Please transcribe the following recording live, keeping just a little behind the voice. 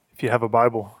If you have a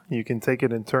Bible, you can take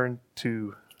it and turn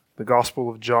to the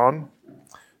Gospel of John,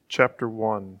 chapter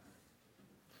 1.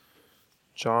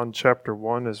 John chapter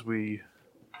 1, as we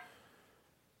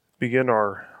begin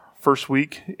our first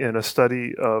week in a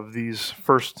study of these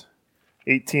first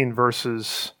 18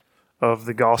 verses of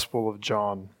the Gospel of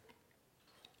John.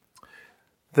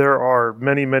 There are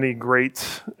many, many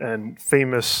great and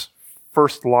famous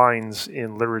first lines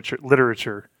in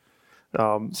literature.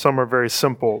 Some are very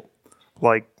simple,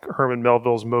 like Herman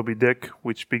Melville's Moby Dick,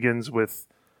 which begins with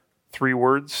 3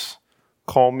 words,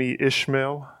 "Call me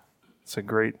Ishmael." It's a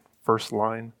great first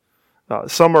line.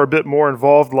 Some are a bit more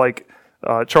involved, like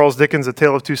Charles Dickens' A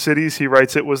Tale of Two Cities. He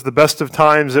writes, "It was the best of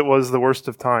times, it was the worst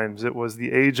of times. It was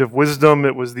the age of wisdom,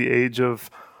 it was the age it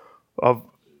was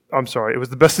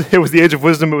the age of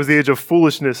wisdom, it was the age of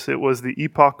foolishness. It was the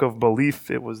epoch of belief,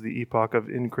 it was the epoch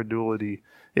of incredulity.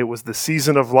 It was the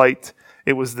season of light,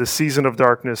 it was the season of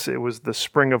darkness, it was the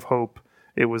spring of hope,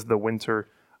 it was the winter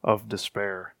of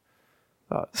despair."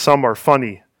 Some are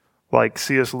funny, like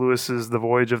C.S. Lewis's The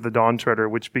Voyage of the Dawn Treader,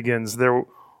 which begins,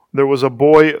 There was a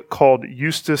boy called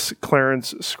Eustace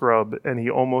Clarence Scrubb, and he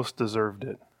almost deserved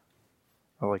it."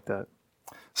 I like that.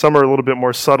 Some are a little bit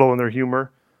more subtle in their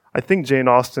humor. I think Jane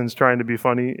Austen's trying to be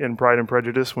funny in Pride and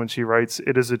Prejudice when she writes,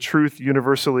 "It is a truth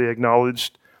universally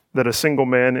acknowledged that a single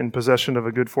man in possession of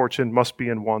a good fortune must be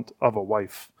in want of a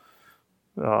wife."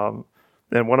 And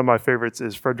one of my favorites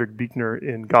is Frederick Buechner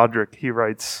in Godric. He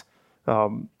writes,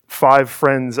 5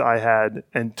 friends I had,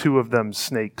 and 2 of them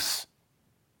snakes,"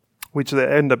 which they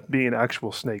end up being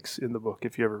actual snakes in the book,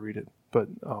 if you ever read it. But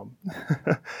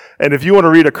and if you want to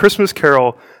read A Christmas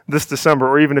Carol this December,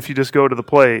 or even if you just go to the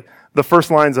play, the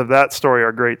first lines of that story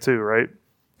are great too, right?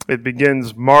 It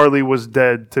begins, "Marley was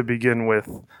dead to begin with.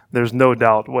 There's no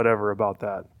doubt whatever about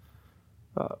that."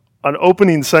 An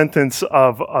opening sentence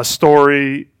of a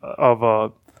story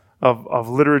of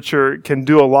literature can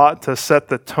do a lot to set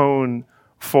the tone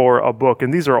for a book,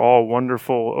 and these are all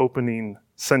wonderful opening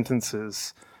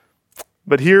sentences.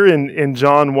 But here in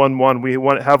John 1:1, we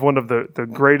have one of the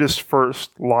greatest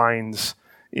first lines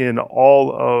in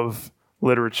all of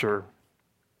literature.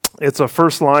 It's a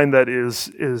first line that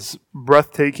is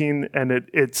breathtaking, and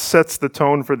it sets the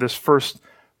tone for this first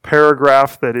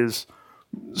paragraph that is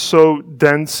so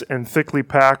dense and thickly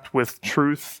packed with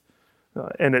truth,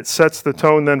 and it sets the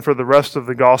tone then for the rest of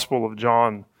the Gospel of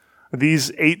John.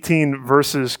 These 18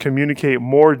 verses communicate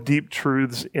more deep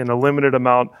truths in a limited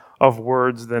amount of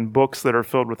words than books that are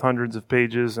filled with hundreds of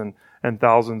pages and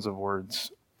thousands of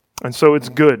words. And so it's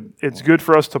good. It's good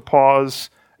for us to pause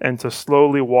and to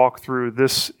slowly walk through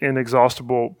this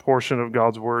inexhaustible portion of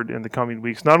God's Word in the coming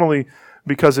weeks, not only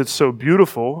because it's so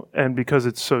beautiful and because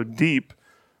it's so deep,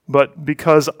 but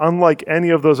because unlike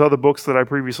any of those other books that I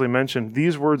previously mentioned,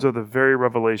 these words are the very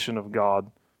revelation of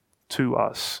God to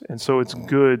us. And so it's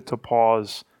good to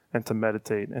pause and to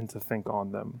meditate and to think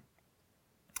on them.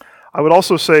 I would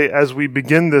also say, as we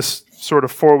begin this sort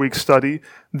of 4-week study,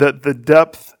 that the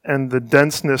depth and the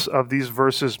denseness of these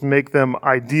verses make them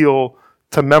ideal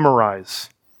to memorize.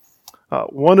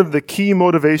 One of the key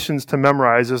motivations to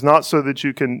memorize is not so that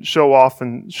you can show off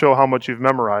and show how much you've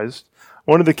memorized.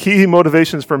 One of the key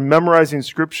motivations for memorizing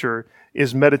Scripture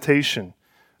is meditation,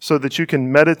 so that you can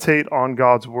meditate on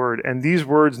God's Word. And these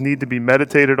words need to be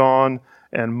meditated on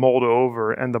and mulled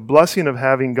over. And the blessing of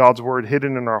having God's Word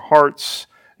hidden in our hearts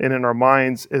and in our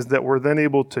minds is that we're then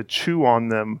able to chew on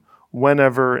them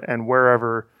whenever and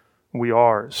wherever we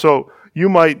are. So you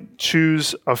might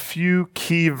choose a few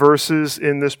key verses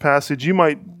in this passage. You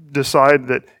might decide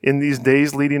that in these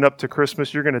days leading up to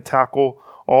Christmas, you're going to tackle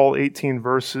all 18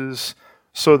 verses,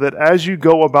 so that as you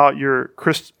go about your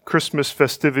Christmas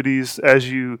festivities, as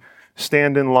you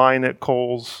stand in line at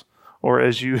Kohl's, or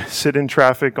as you sit in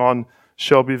traffic on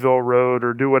Shelbyville Road,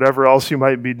 or do whatever else you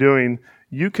might be doing,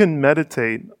 you can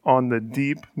meditate on the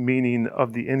deep meaning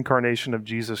of the incarnation of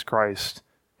Jesus Christ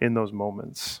in those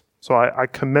moments. So I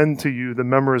commend to you the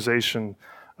memorization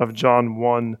of John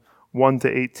 1 to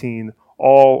 18,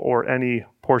 all or any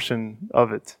portion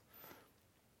of it.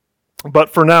 But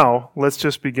for now, let's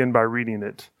just begin by reading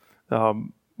it.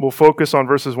 We'll focus on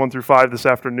verses 1 through 5 this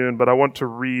afternoon, but I want to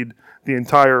read the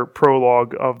entire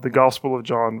prologue of the Gospel of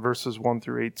John, verses 1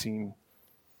 through 18.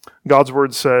 God's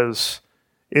Word says,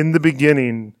 "In the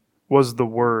beginning was the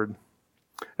Word,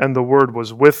 and the Word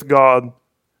was with God,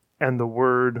 and the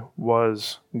Word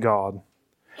was God.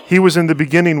 He was in the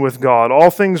beginning with God. All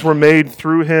things were made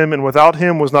through Him, and without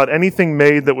Him was not anything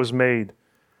made that was made.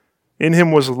 In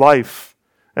Him was life,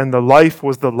 and the life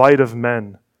was the light of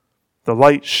men. The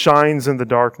light shines in the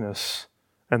darkness,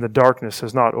 and the darkness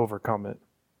has not overcome it."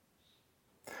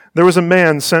 There was a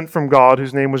man sent from God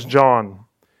whose name was John.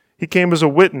 He came as a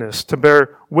witness to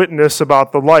bear witness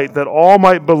about the light, that all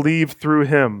might believe through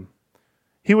him.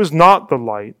 He was not the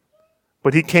light,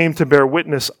 but he came to bear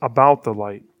witness about the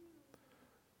light.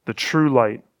 The true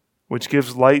light, which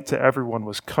gives light to everyone,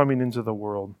 was coming into the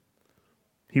world.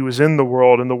 He was in the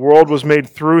world, and the world was made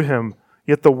through him,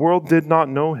 yet the world did not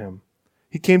know him.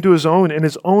 He came to his own, and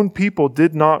his own people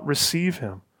did not receive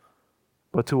him.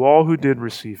 But to all who did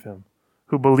receive him,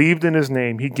 who believed in his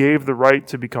name, he gave the right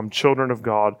to become children of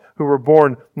God, who were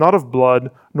born not of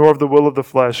blood, nor of the will of the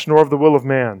flesh, nor of the will of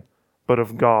man, but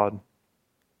of God.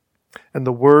 And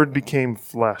the Word became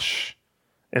flesh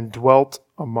and dwelt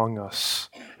among us.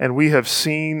 And we have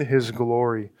seen his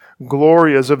glory,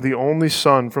 glory as of the only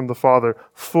Son from the Father,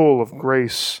 full of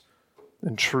grace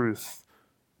and truth.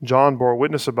 John bore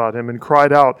witness about him and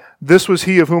cried out, "This was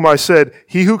he of whom I said,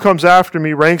 'He who comes after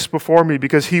me ranks before me,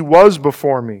 because he was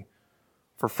before me.'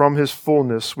 For from his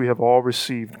fullness we have all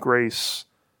received grace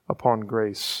upon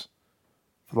grace.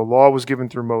 For the law was given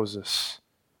through Moses.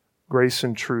 Grace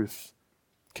and truth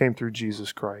came through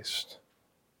Jesus Christ."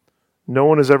 No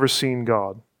one has ever seen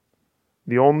God,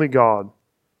 the only God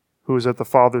who is at the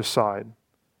Father's side.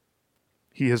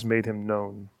 He has made him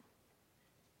known.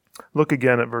 Look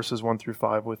again at verses 1 through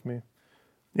 5 with me.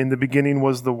 In the beginning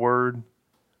was the Word,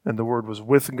 and the Word was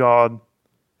with God,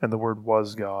 and the Word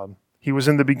was God. He was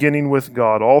in the beginning with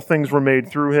God. All things were made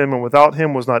through him, and without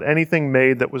him was not anything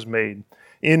made that was made.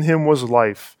 In him was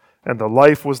life, and the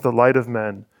life was the light of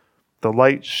men. The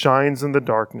light shines in the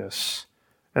darkness,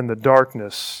 and the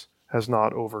darkness has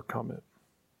not overcome it.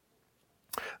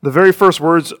 The very first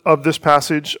words of this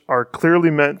passage are clearly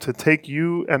meant to take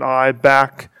you and I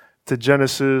back to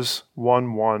Genesis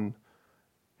 1:1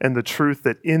 and the truth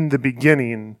that in the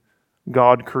beginning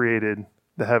God created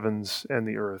the heavens and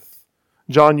the earth.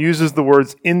 John uses the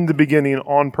words "in the beginning"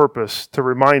 on purpose to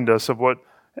remind us of what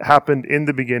happened in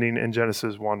the beginning in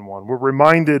Genesis 1:1. We're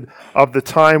reminded of the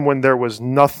time when there was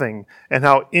nothing and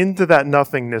how into that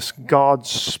nothingness God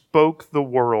spoke the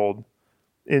world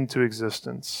into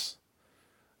existence.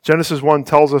 Genesis 1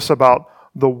 tells us about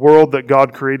the world that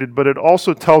God created, but it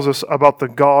also tells us about the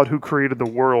God who created the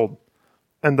world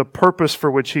and the purpose for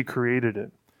which he created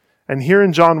it. And here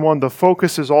in John 1, the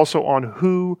focus is also on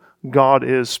who God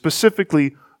is,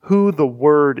 specifically who the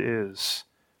Word is,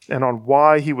 and on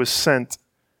why he was sent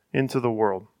into the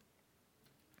world.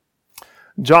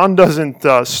 John doesn't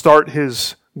start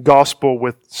his gospel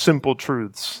with simple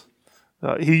truths.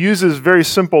 He uses very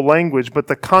simple language, but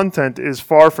the content is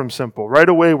far from simple. Right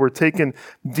away, we're taken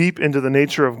deep into the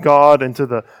nature of God, into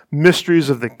the mysteries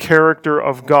of the character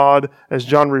of God, as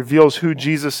John reveals who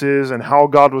Jesus is and how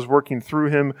God was working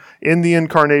through him in the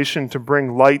incarnation to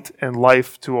bring light and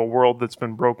life to a world that's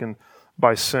been broken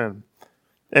by sin.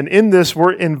 And in this,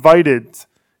 we're invited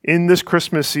in this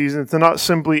Christmas season to not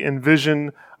simply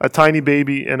envision a tiny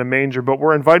baby in a manger, but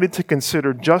we're invited to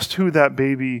consider just who that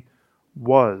baby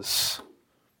was.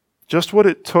 Just what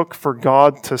it took for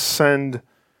God to send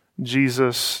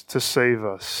Jesus to save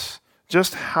us.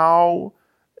 Just how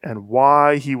and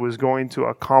why he was going to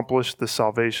accomplish the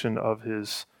salvation of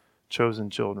his chosen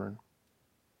children.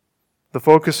 The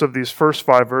focus of these first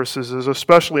 5 verses is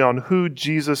especially on who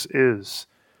Jesus is.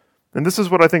 And this is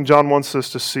what I think John wants us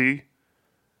to see,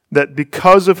 that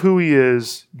because of who he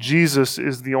is, Jesus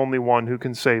is the only one who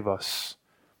can save us.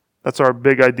 That's our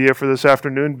big idea for this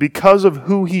afternoon. Because of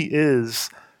who he is,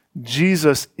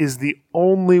 Jesus is the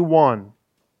only one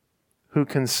who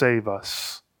can save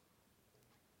us.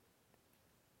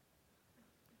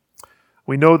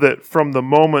 We know that from the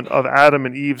moment of Adam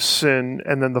and Eve's sin,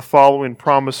 and then the following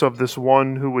promise of this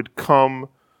one who would come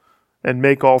and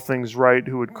make all things right,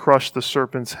 who would crush the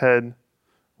serpent's head,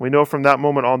 we know from that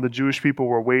moment on the Jewish people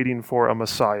were waiting for a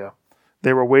Messiah.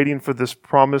 They were waiting for this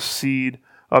promised seed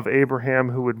of Abraham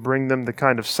who would bring them the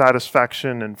kind of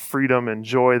satisfaction and freedom and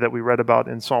joy that we read about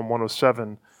in Psalm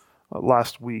 107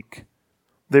 last week.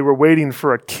 They were waiting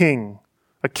for a king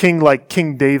like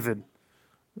King David,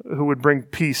 who would bring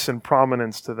peace and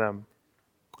prominence to them.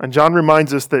 And John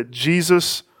reminds us that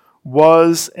Jesus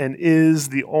was and is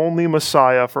the only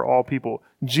Messiah for all people.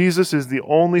 Jesus is the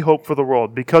only hope for the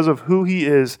world. Because of who he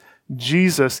is,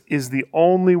 Jesus is the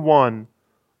only one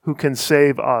who can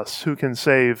save us, who can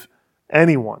save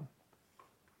anyone.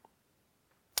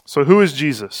 So who is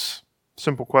Jesus?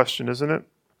 Simple question, isn't it?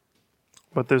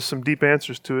 But there's some deep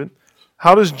answers to it.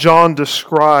 How does John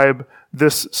describe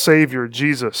this Savior,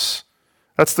 Jesus?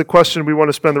 That's the question we want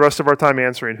to spend the rest of our time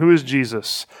answering. Who is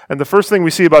Jesus? And the first thing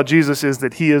we see about Jesus is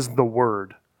that he is the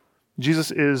Word.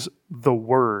 Jesus is the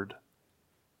Word.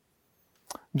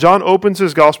 John opens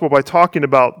his gospel by talking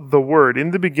about the Word.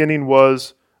 In the beginning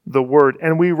was the Word.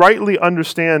 And we rightly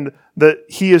understand that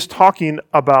he is talking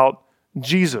about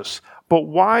Jesus. But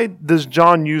why does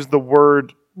John use the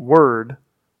word "word"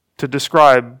 to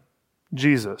describe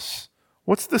Jesus?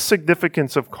 What's the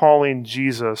significance of calling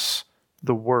Jesus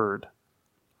the Word?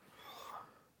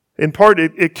 In part,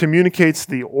 it communicates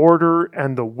the order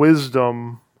and the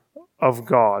wisdom of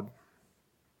God.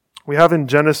 We have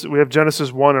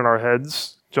Genesis 1 in our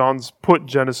heads. John's put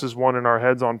Genesis 1 in our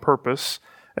heads on purpose.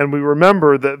 And we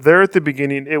remember that there at the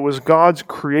beginning, it was God's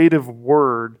creative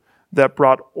word that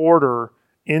brought order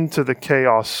into the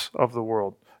chaos of the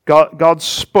world. God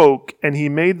spoke, and he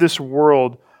made this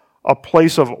world a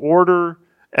place of order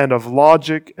and of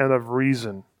logic and of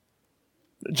reason.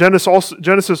 Genesis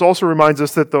also reminds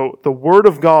us that the Word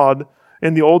of God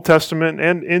in the Old Testament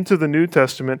and into the New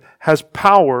Testament has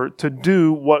power to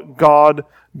do what God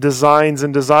designs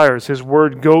and desires. His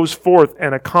Word goes forth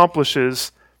and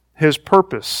accomplishes His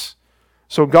purpose.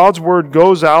 So God's Word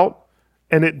goes out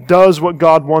and it does what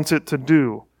God wants it to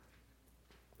do.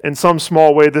 In some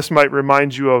small way, this might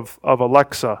remind you of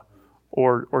Alexa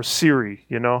or Siri,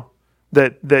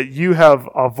 that you have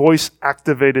a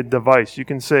voice-activated device. You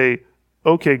can say,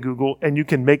 "Okay, Google," and you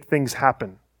can make things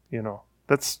happen.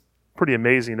 That's pretty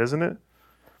amazing, isn't it?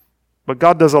 But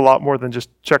God does a lot more than just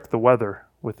check the weather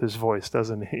with his voice,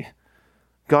 doesn't he?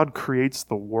 God creates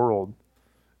the world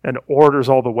and orders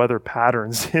all the weather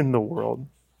patterns in the world.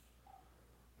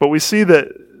 But we see that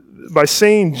by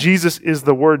saying Jesus is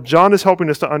the Word, John is helping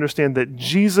us to understand that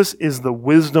Jesus is the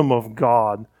wisdom of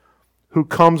God who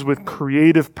comes with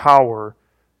creative power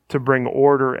to bring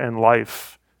order and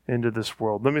life into this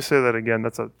world. Let me say that again.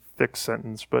 That's a thick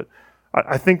sentence, but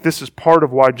I think this is part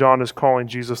of why John is calling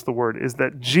Jesus the Word, is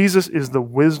that Jesus is the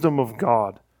wisdom of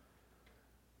God.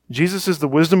 Jesus is the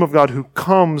wisdom of God who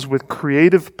comes with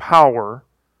creative power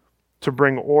to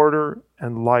bring order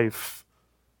and life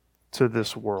to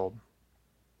this world.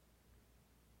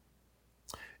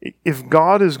 If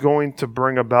God is going to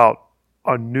bring about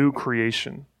a new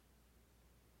creation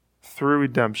through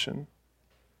redemption,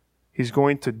 he's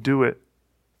going to do it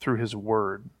through his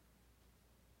Word.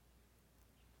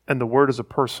 And the Word is a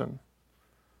person.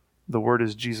 The Word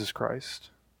is Jesus Christ.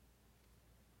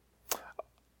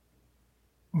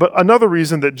 But another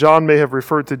reason that John may have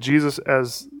referred to Jesus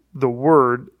as the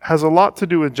Word has a lot to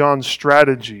do with John's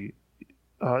strategy.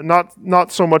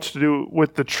 Not so much to do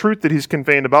with the truth that he's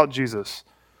conveying about Jesus.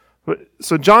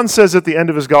 So John says at the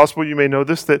end of his gospel, you may know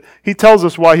this, that he tells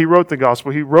us why he wrote the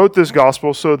gospel. He wrote this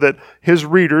gospel so that his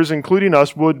readers, including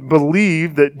us, would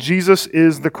believe that Jesus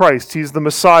is the Christ. He's the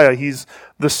Messiah. He's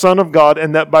the Son of God,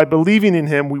 and that by believing in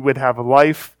him, we would have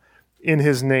life in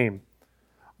his name.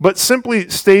 But simply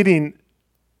stating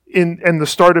in the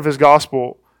start of his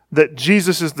gospel that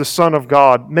Jesus is the Son of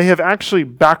God may have actually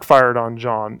backfired on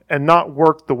John and not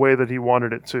worked the way that he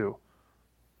wanted it to.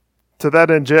 To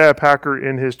that end, J.I. Packer,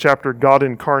 in his chapter God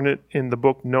Incarnate in the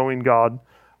book Knowing God,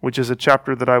 which is a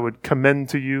chapter that I would commend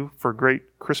to you for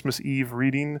great Christmas Eve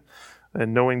reading,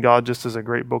 and Knowing God just is a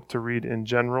great book to read in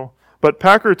general. But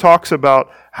Packer talks about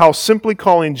how simply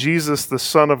calling Jesus the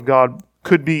Son of God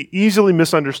could be easily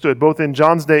misunderstood, both in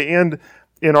John's day and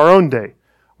in our own day.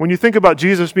 When you think about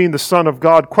Jesus being the Son of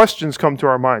God, questions come to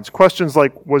our minds. Questions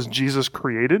like, was Jesus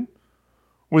created?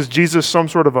 Was Jesus some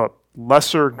sort of a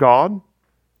lesser God?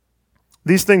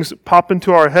 These things pop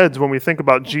into our heads when we think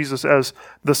about Jesus as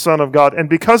the Son of God. And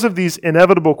because of these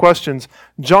inevitable questions,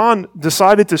 John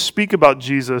decided to speak about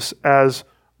Jesus as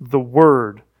the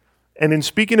Word. And in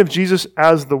speaking of Jesus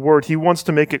as the Word, he wants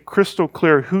to make it crystal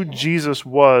clear who Jesus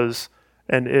was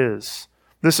and is.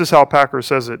 This is how Packer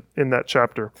says it in that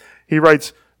chapter. He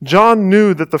writes, John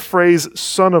knew that the phrase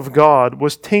Son of God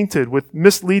was tainted with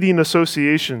misleading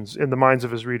associations in the minds of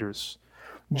his readers.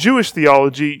 Jewish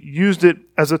theology used it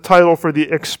as a title for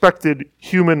the expected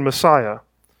human Messiah.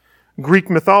 Greek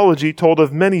mythology told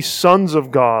of many sons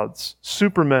of gods,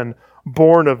 supermen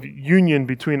born of union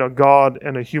between a god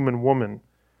and a human woman.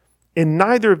 In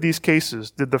neither of these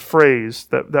cases did the phrase,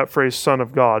 that phrase Son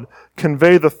of God,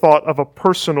 convey the thought of a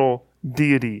personal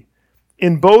deity.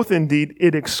 In both, indeed,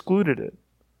 it excluded it.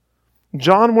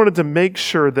 John wanted to make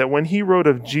sure that when he wrote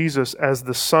of Jesus as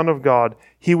the Son of God,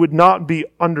 he would not be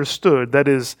understood, that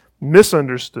is,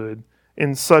 misunderstood,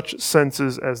 in such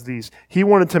senses as these. He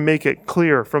wanted to make it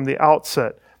clear from the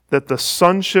outset that the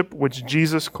sonship which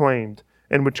Jesus claimed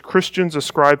and which Christians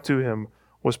ascribed to him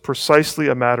was precisely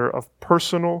a matter of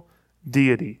personal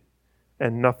deity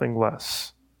and nothing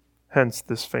less. Hence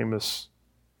this famous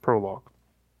prologue.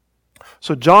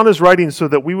 So John is writing so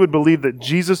that we would believe that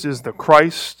Jesus is the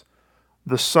Christ,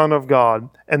 the Son of God,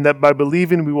 and that by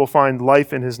believing we will find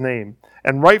life in his name.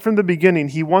 And right from the beginning,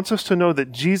 he wants us to know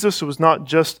that Jesus was not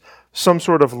just some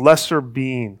sort of lesser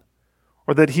being,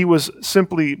 or that he was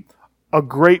simply a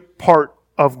great part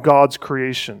of God's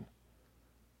creation.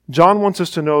 John wants us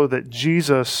to know that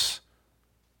Jesus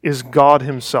is God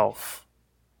himself.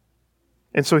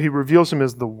 And so he reveals him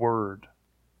as the Word.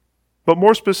 But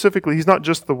more specifically, he's not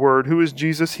just the Word. Who is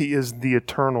Jesus? He is the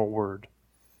eternal Word.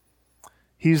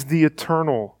 He's the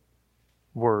eternal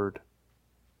Word.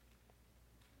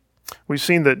 We've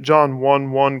seen that John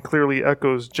 1:1 clearly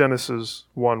echoes Genesis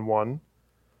 1:1.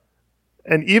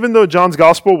 And even though John's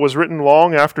gospel was written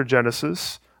long after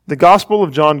Genesis, the Gospel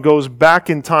of John goes back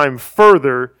in time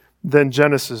further than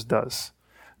Genesis does.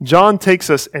 John takes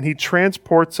us and he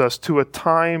transports us to a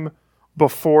time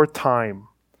before time,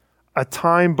 a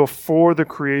time before the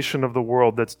creation of the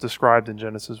world that's described in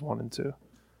Genesis 1 and 2.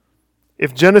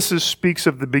 If Genesis speaks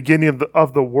of the beginning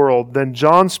of the world, then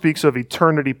John speaks of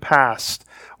eternity past,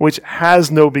 which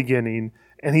has no beginning,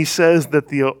 and he says that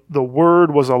the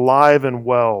Word was alive and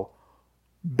well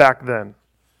back then.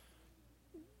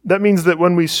 That means that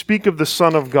when we speak of the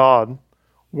Son of God,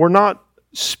 we're not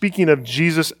speaking of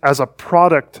Jesus as a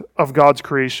product of God's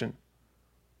creation.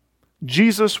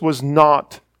 Jesus was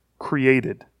not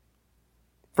created.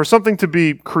 For something to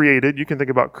be created, you can think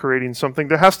about creating something,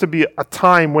 there has to be a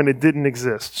time when it didn't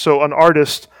exist. So an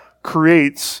artist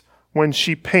creates when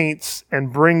she paints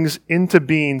and brings into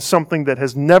being something that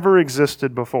has never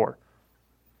existed before.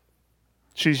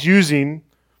 She's using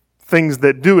things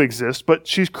that do exist, but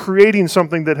she's creating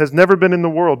something that has never been in the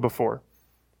world before.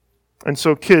 And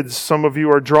so kids, some of you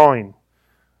are drawing.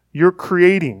 You're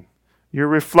creating. You're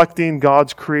reflecting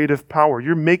God's creative power.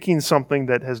 You're making something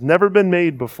that has never been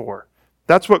made before.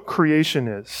 That's what creation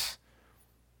is.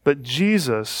 But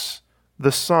Jesus,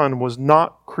 the Son, was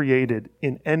not created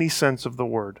in any sense of the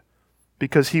word,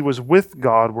 because he was with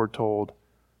God, we're told,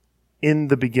 in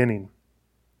the beginning.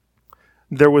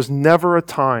 There was never a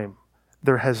time,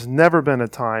 there has never been a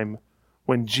time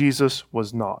when Jesus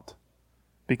was not,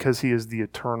 because he is the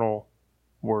eternal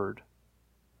Word.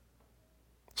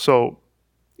 So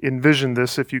envision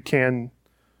this if you can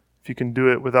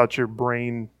do it without your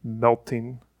brain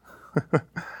melting.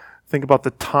 Think about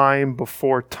the time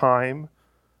before time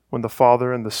when the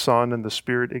Father and the Son and the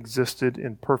Spirit existed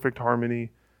in perfect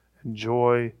harmony and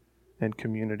joy and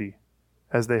community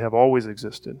as they have always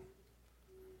existed.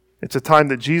 It's a time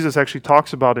that Jesus actually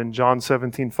talks about in John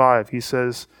 17:5. He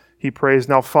says, he prays,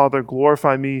 "Now Father,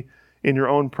 glorify me in your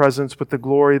own presence with the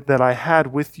glory that I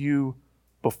had with you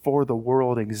before the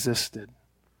world existed."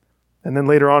 And then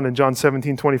later on in John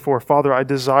 17:24, "Father, I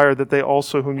desire that they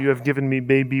also whom you have given me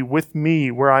may be with me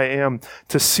where I am,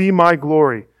 to see my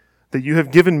glory that you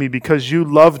have given me because you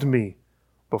loved me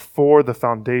before the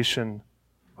foundation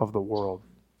of the world."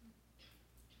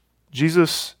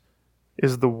 Jesus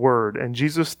is the Word, and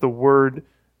Jesus, the Word,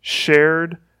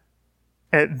 shared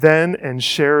then and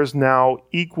shares now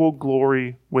equal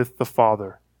glory with the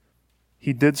Father.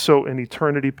 He did so in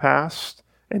eternity past,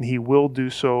 and he will do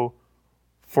so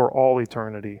for all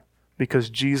eternity, because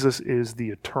Jesus is the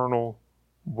eternal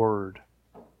Word.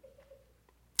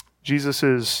 Jesus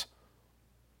is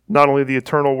not only the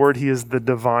eternal Word, he is the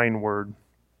divine Word.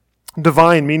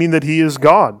 Divine, meaning that he is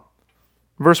God.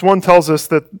 Verse 1 tells us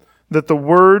that the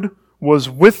Word was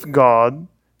with God,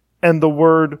 and the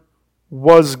Word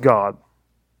was God.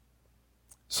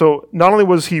 So not only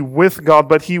was he with God,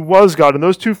 but he was God. And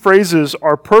those two phrases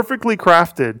are perfectly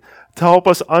crafted to help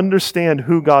us understand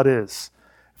who God is.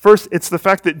 First, it's the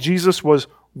fact that Jesus was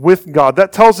with God.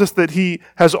 That tells us that he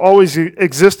has always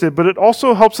existed, but it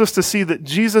also helps us to see that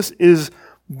Jesus is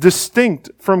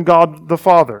distinct from God the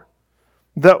Father.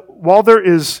 That while there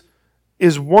is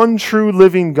one true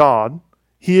living God,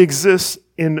 he exists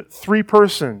in three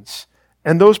persons,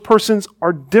 and those persons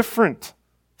are different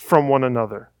from one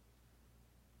another.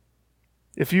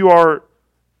 If you are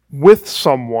with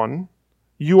someone,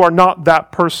 you are not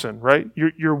that person, right?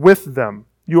 You're with them.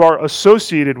 You are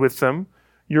associated with them.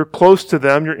 You're close to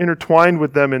them. You're intertwined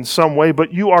with them in some way,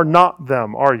 but you are not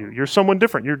them, are you? You're someone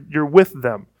different. You're with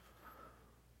them.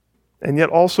 And yet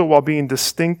also, while being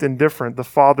distinct and different, the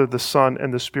Father, the Son,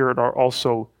 and the Spirit are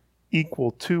also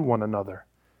equal to one another.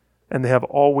 And they have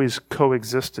always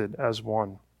coexisted as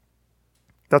one.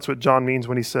 That's what John means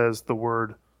when he says the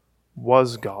Word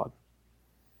was God.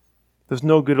 There's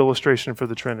no good illustration for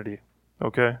the Trinity,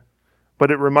 okay?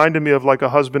 But it reminded me of like a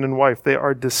husband and wife. They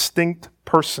are distinct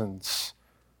persons,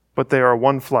 but they are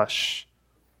one flesh.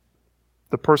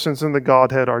 The persons in the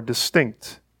Godhead are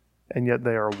distinct, and yet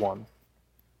they are one.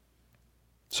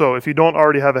 So if you don't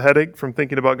already have a headache from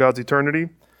thinking about God's eternity,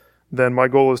 then my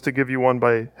goal is to give you one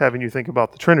by having you think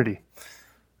about the Trinity.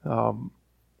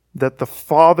 That the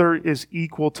Father is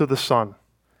equal to the Son,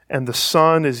 and the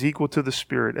Son is equal to the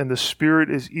Spirit, and the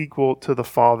Spirit is equal to the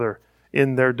Father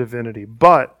in their divinity.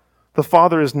 But the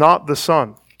Father is not the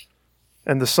Son,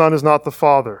 and the Son is not the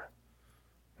Father.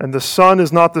 And the Son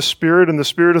is not the Spirit, and the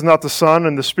Spirit is not the Son,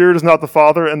 and the Spirit is not the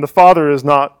Father, and the Father is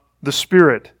not the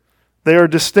Spirit. They are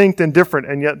distinct and different,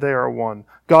 and yet they are one.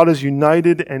 God is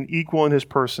united and equal in his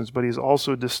persons, but he is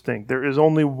also distinct. There is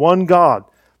only one God,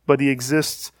 but he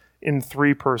exists in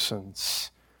three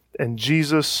persons. And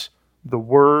Jesus, the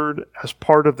Word, as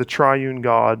part of the triune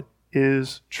God,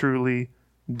 is truly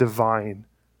divine.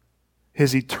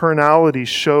 His eternality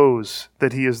shows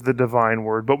that he is the divine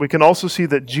Word. But we can also see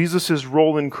that Jesus'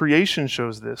 role in creation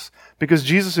shows this. Because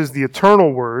Jesus is the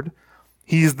eternal Word,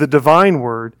 he's the divine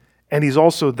Word, and he's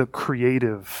also the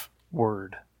creative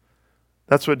Word.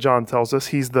 That's what John tells us.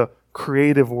 He's the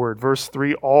creative Word. Verse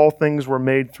 3, all things were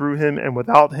made through him, and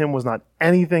without him was not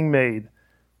anything made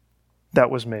that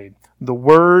was made. The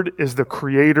Word is the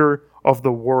creator of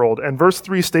the world. And verse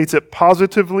 3 states it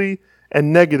positively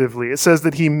and negatively. It says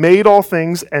that he made all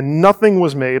things and nothing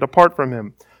was made apart from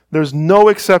him. There's no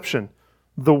exception.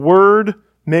 The Word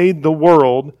made the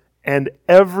world and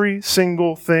every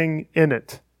single thing in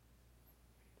it.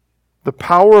 The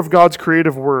power of God's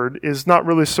creative Word is not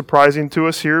really surprising to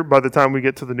us here by the time we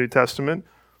get to the New Testament,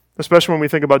 especially when we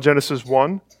think about Genesis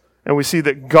 1, and we see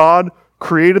that God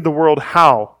created the world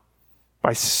how?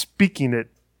 By speaking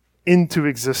it into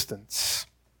existence.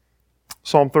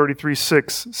 Psalm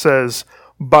 33:6 says,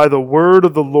 by the word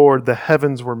of the Lord the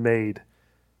heavens were made,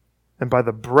 and by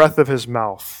the breath of his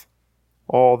mouth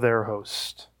all their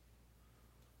host.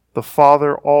 The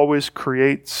Father always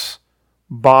creates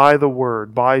by the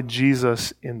Word, by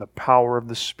Jesus, in the power of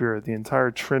the Spirit. The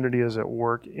entire Trinity is at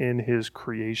work in his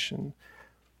creation.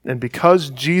 And because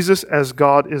Jesus as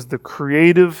God is the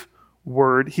creative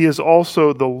Word, he is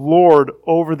also the Lord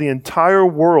over the entire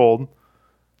world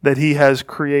that he has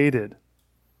created.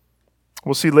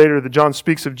 We'll see later that John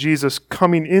speaks of Jesus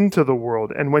coming into the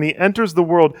world. And when he enters the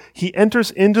world, he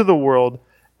enters into the world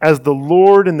as the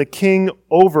Lord and the King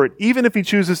over it, even if he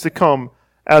chooses to come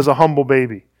as a humble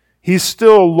baby. He's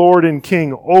still Lord and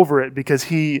King over it because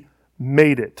he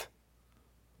made it.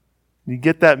 You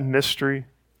get that mystery?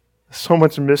 So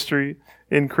much mystery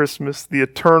in Christmas. The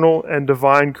eternal and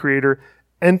divine Creator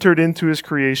entered into his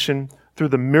creation through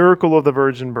the miracle of the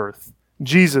virgin birth.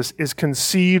 Jesus is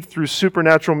conceived through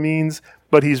supernatural means,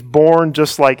 but he's born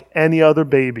just like any other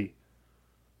baby.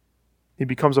 He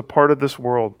becomes a part of this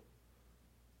world.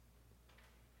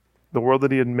 The world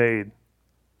that he had made.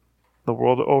 The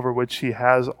world over which he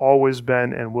has always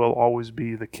been and will always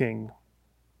be the King.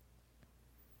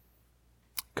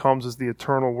 Comes as the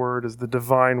eternal Word, as the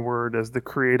divine Word, as the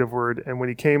creative Word. And when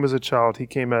he came as a child, he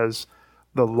came as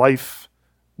the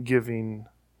life-giving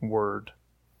Word.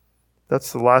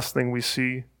 That's the last thing we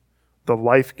see, the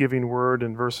life-giving Word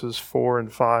in verses 4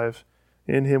 and 5.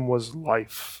 In him was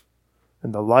life,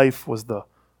 and the life was the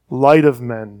light of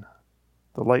men.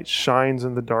 The light shines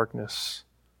in the darkness,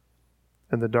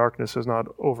 and the darkness has not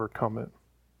overcome it.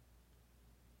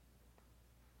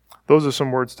 Those are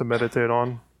some words to meditate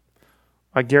on.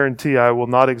 I guarantee I will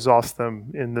not exhaust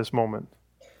them in this moment.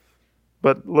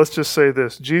 But let's just say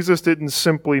this. Jesus didn't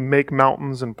simply make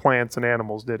mountains and plants and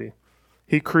animals, did he?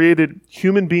 He created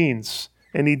human beings,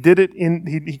 and he did it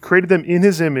he created them in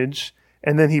his image,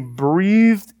 and then he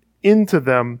breathed into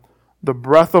them the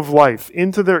breath of life,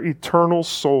 into their eternal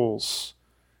souls,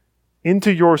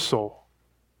 into your soul,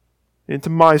 into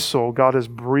my soul. God has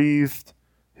breathed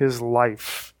his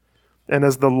life. And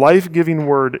as the life-giving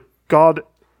Word,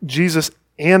 Jesus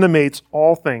animates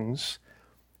all things,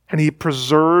 and he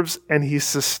preserves and he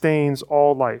sustains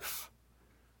all life.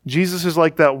 Jesus is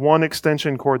like that one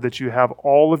extension cord that you have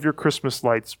all of your Christmas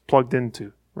lights plugged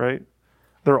into, right?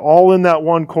 They're all in that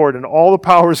one cord, and all the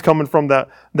power is coming from that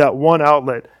one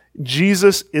outlet.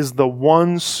 Jesus is the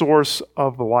one source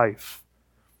of life.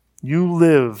 You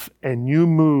live and you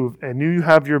move and you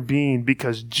have your being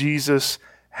because Jesus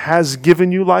has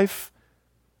given you life,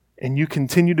 and you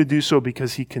continue to do so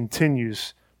because he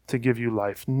continues to give you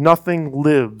life. Nothing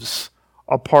lives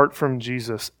apart from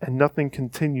Jesus, and nothing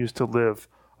continues to live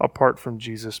apart from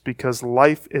Jesus, because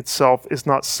life itself is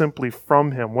not simply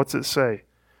from him. What's it say?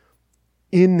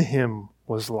 In him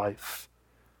was life.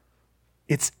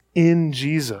 It's in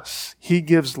Jesus. He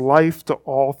gives life to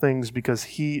all things because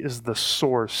he is the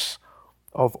source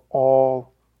of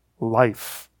all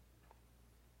life.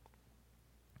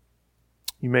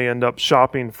 You may end up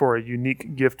shopping for a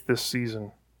unique gift this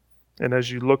season. And as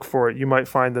you look for it, you might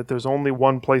find that there's only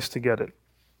one place to get it.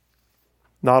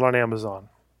 not on Amazon.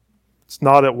 It's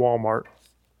not at Walmart,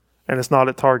 and it's not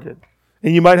at Target.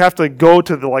 And you might have to go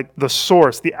to the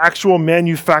source, the actual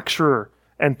manufacturer,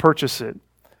 and purchase it.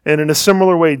 And in a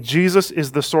similar way, Jesus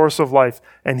is the source of life,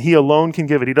 and He alone can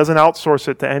give it. He doesn't outsource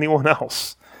it to anyone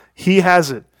else. He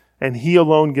has it, and He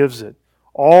alone gives it.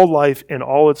 All life in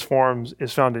all its forms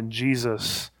is found in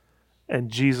Jesus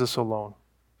and Jesus alone.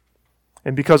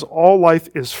 And because all life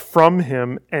is from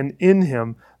Him and in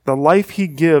Him, the life He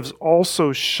gives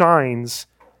also shines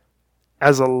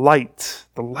as a light.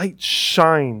 The light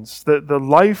shines. The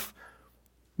life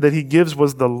that He gives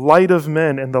was the light of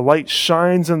men, and the light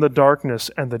shines in the darkness,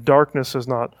 and the darkness has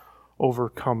not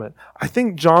overcome it. I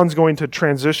think John's going to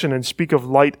transition and speak of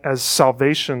light as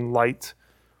salvation light,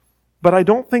 but I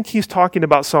don't think he's talking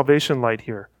about salvation light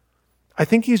here. I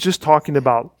think he's just talking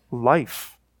about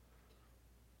life.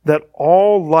 That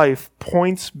all life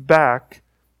points back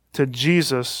to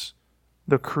Jesus,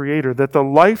 the Creator. That the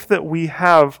life that we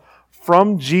have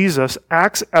from Jesus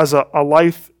acts as a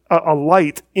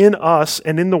light in us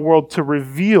and in the world to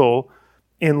reveal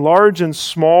in large and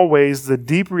small ways the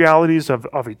deep realities of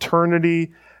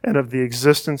eternity and of the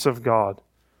existence of God.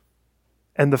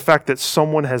 And the fact that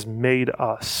someone has made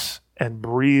us and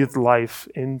breathed life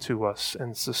into us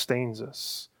and sustains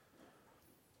us.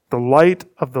 The light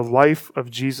of the life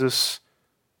of Jesus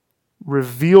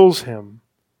reveals Him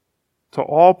to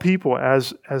all people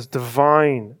as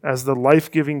divine, as the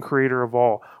life-giving Creator of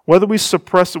all. Whether we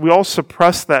suppress it, we all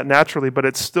suppress that naturally, but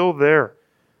it's still there.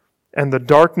 And the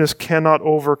darkness cannot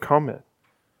overcome it.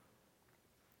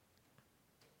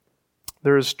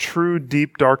 There is true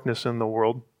deep darkness in the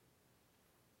world.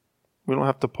 We don't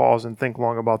have to pause and think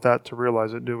long about that to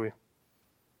realize it, do we?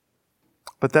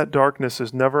 But that darkness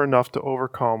is never enough to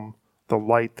overcome the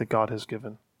light that God has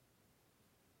given.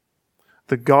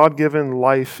 The God-given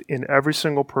life in every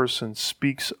single person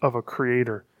speaks of a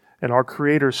Creator, and our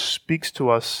Creator speaks to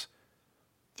us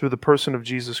through the person of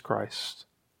Jesus Christ.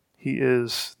 He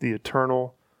is the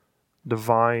eternal,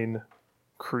 divine,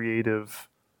 creative,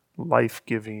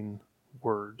 life-giving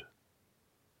Word.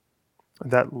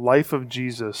 And that life of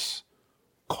Jesus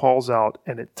calls out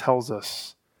and it tells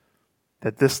us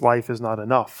that this life is not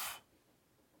enough,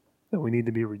 that we need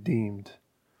to be redeemed.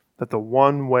 That the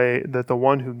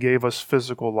one who gave us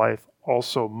physical life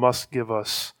also must give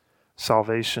us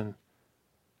salvation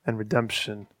and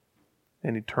redemption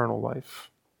and eternal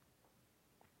life.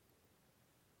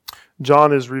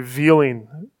 John is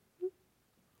revealing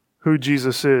who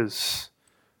Jesus is,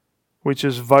 which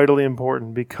is vitally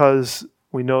important because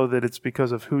we know that it's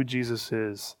because of who Jesus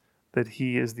is that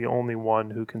He is the only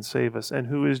one who can save us. And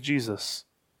who is Jesus?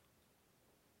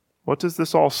 What does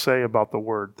this all say about the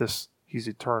Word? He's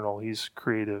eternal, He's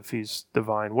creative, He's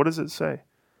divine. What does it say?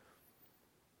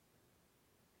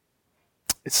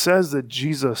 It says that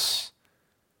Jesus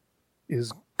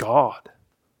is God.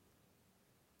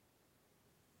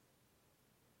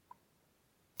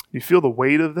 You feel the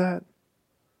weight of that?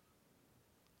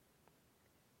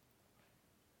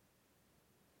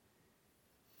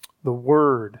 The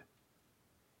Word,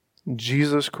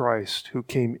 Jesus Christ, who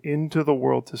came into the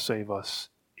world to save us,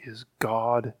 is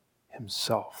God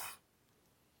Himself.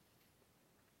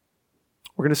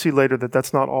 We're going to see later that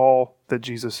that's not all that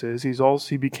Jesus is.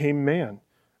 He became man.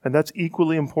 And that's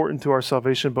equally important to our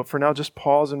salvation. But for now, just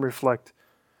pause and reflect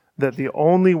that the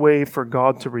only way for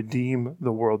God to redeem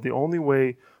the world, the only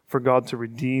way for God to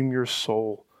redeem your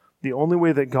soul, the only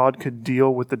way that God could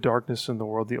deal with the darkness in the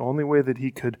world, the only way that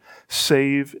He could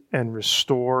save and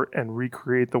restore and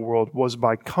recreate the world was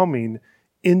by coming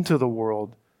into the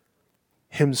world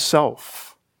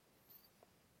Himself.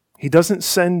 He doesn't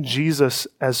send Jesus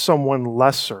as someone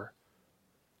lesser.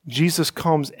 Jesus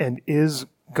comes and is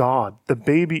God. The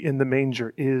baby in the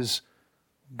manger is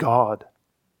God.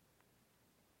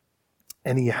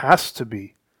 And He has to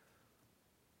be.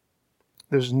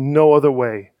 There's no other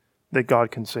way that God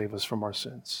can save us from our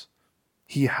sins.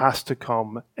 He has to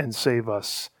come and save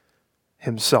us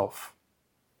Himself.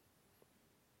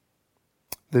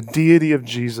 The deity of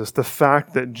Jesus, the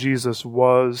fact that Jesus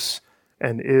was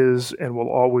and is and will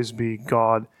always be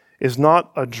God, is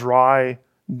not a dry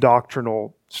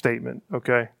doctrinal statement,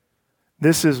 okay?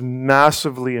 This is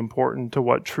massively important to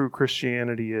what true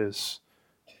Christianity is.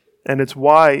 And it's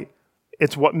what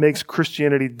makes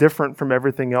Christianity different from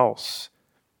everything else.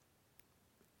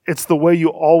 It's the way you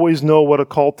always know what a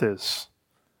cult is,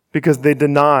 because they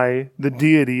deny the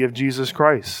deity of Jesus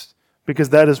Christ, because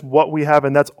that is what we have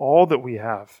and that's all that we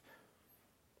have.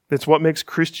 It's what makes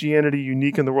Christianity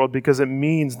unique in the world, because it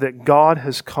means that God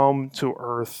has come to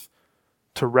earth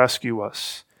to rescue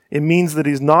us. It means that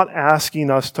he's not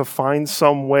asking us to find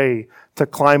some way to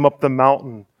climb up the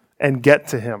mountain and get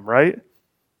to him, right?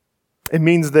 It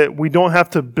means that we don't have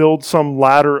to build some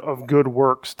ladder of good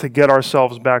works to get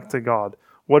ourselves back to God.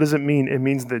 What does it mean? It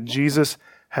means that Jesus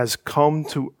has come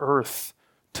to earth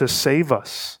to save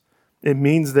us. It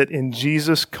means that in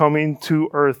Jesus coming to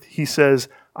earth, he says,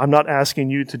 I'm not asking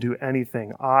you to do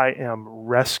anything. I am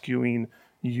rescuing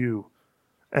you.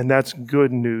 And that's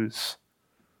good news.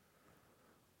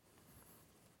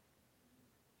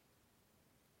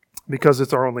 Because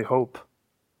it's our only hope.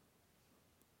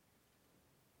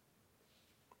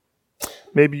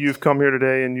 Maybe you've come here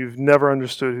today and you've never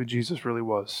understood who Jesus really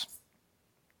was.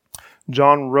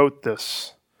 John wrote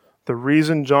this. The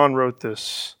reason John wrote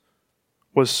this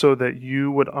was so that you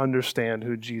would understand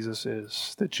who Jesus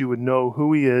is, that you would know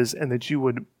who he is, and that you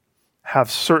would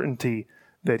have certainty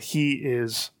that he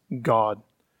is God.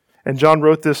 And John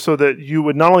wrote this so that you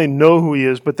would not only know who he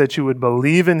is, but that you would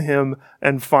believe in him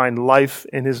and find life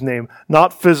in his name.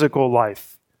 Not physical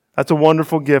life. That's a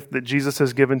wonderful gift that Jesus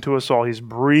has given to us all. He's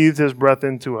breathed his breath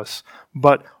into us.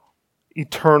 But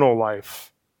eternal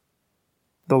life.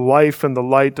 The life and the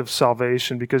light of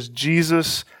salvation. Because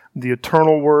Jesus, the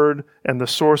eternal Word and the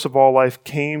source of all life,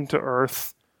 came to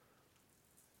earth.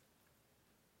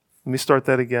 Let me start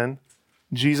that again.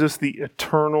 Jesus, the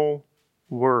eternal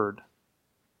Word,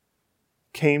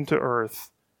 came to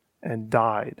earth and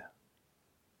died.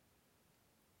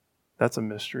 That's a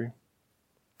mystery.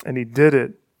 And he did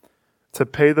it to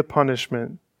pay the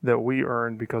punishment that we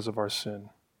earned because of our sin.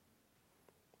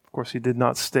 Of course, he did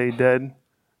not stay dead.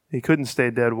 He couldn't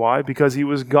stay dead. Why? Because he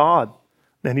was God.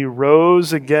 And he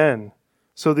rose again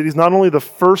so that he's not only the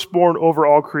firstborn over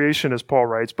all creation, as Paul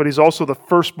writes, but he's also the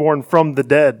firstborn from the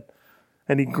dead.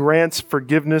 And he grants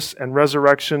forgiveness and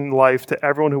resurrection life to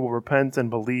everyone who will repent and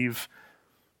believe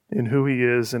in who he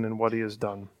is and in what he has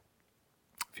done.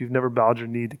 If you've never bowed your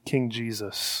knee to King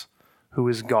Jesus, who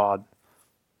is God,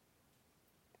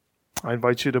 I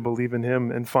invite you to believe in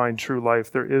him and find true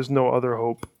life. There is no other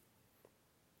hope.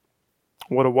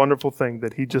 What a wonderful thing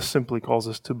that he just simply calls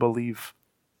us to believe.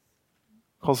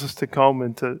 Calls us to come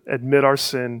and to admit our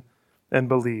sin and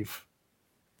believe.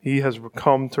 He has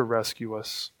come to rescue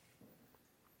us.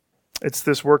 It's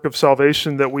this work of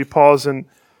salvation that we pause and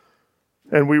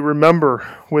we remember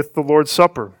with the Lord's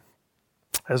Supper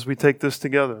as we take this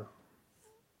together.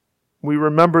 We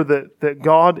remember that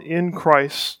God in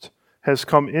Christ has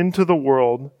come into the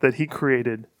world that he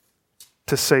created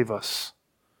to save us.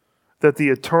 That the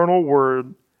eternal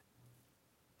Word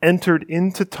entered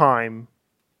into time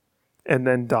and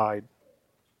then died.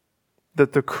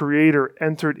 That the Creator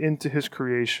entered into his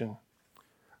creation.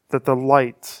 That the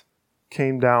light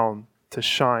came down to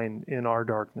shine in our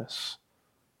darkness.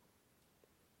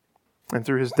 And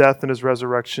through his death and his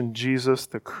resurrection, Jesus,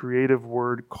 the creative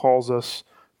Word, calls us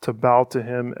to bow to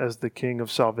him as the King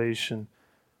of salvation.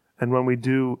 And when we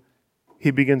do,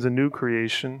 he begins a new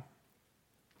creation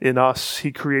in us.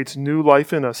 He creates new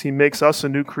life in us. He makes us a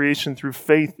new creation through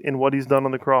faith in what he's done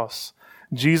on the cross.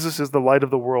 Jesus is the light of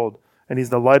the world, and he's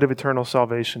the light of eternal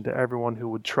salvation to everyone who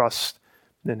would trust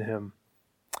in him.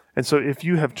 And so if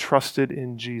you have trusted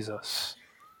in Jesus,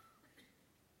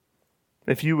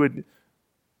 if you would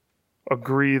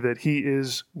agree that he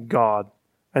is God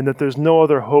and that there's no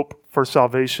other hope for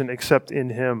salvation except in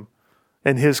him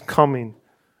and his coming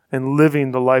and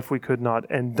living the life we could not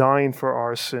and dying for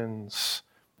our sins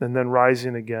and then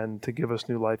rising again to give us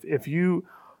new life. If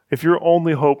your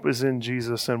only hope is in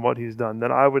Jesus and what he's done,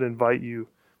 then I would invite you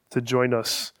to join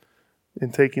us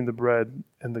in taking the bread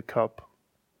and the cup.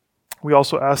 We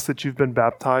also ask that you've been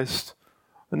baptized,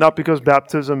 and not because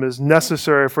baptism is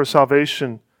necessary for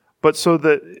salvation, but so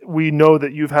that we know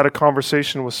that you've had a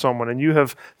conversation with someone and you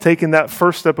have taken that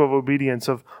first step of obedience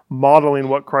of modeling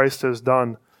what Christ has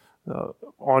done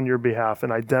on your behalf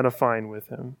and identifying with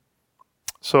him.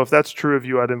 So if that's true of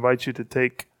you, I'd invite you to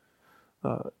take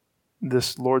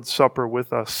this Lord's Supper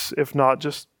with us. If not,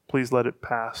 just please let it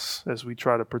pass as we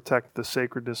try to protect the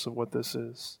sacredness of what this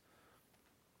is.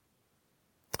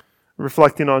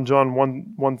 Reflecting on John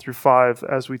 1 through 5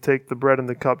 as we take the bread and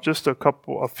the cup, just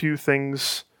a few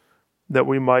things that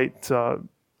we might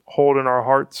hold in our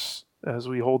hearts as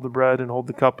we hold the bread and hold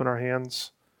the cup in our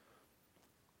hands.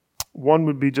 One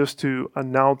would be just to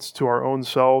announce to our own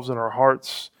selves and our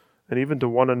hearts, and even to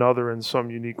one another in some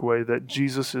unique way, that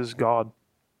Jesus is God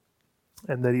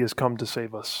and that he has come to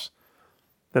save us.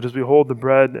 That as we hold the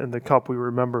bread and the cup, we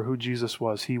remember who Jesus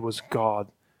was. He was God.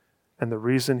 And the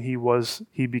reason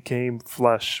he became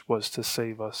flesh was to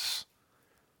save us.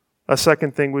 A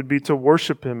second thing would be to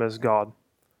worship him as God.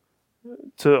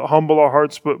 to humble our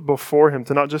hearts before him,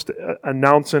 to not just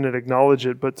announce it and acknowledge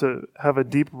it, but to have a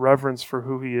deep reverence for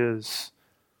who he is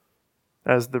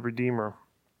as the Redeemer.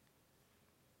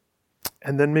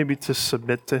 And then maybe to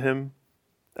submit to him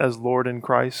as Lord in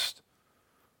Christ,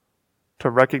 to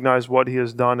recognize what he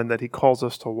has done and that he calls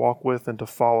us to walk with and to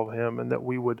follow him, and that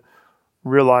we would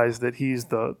realize that he's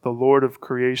the Lord of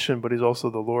creation, but he's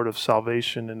also the Lord of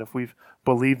salvation. And if we've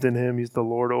believed in him, he's the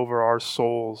Lord over our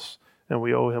souls, and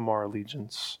we owe him our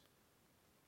allegiance.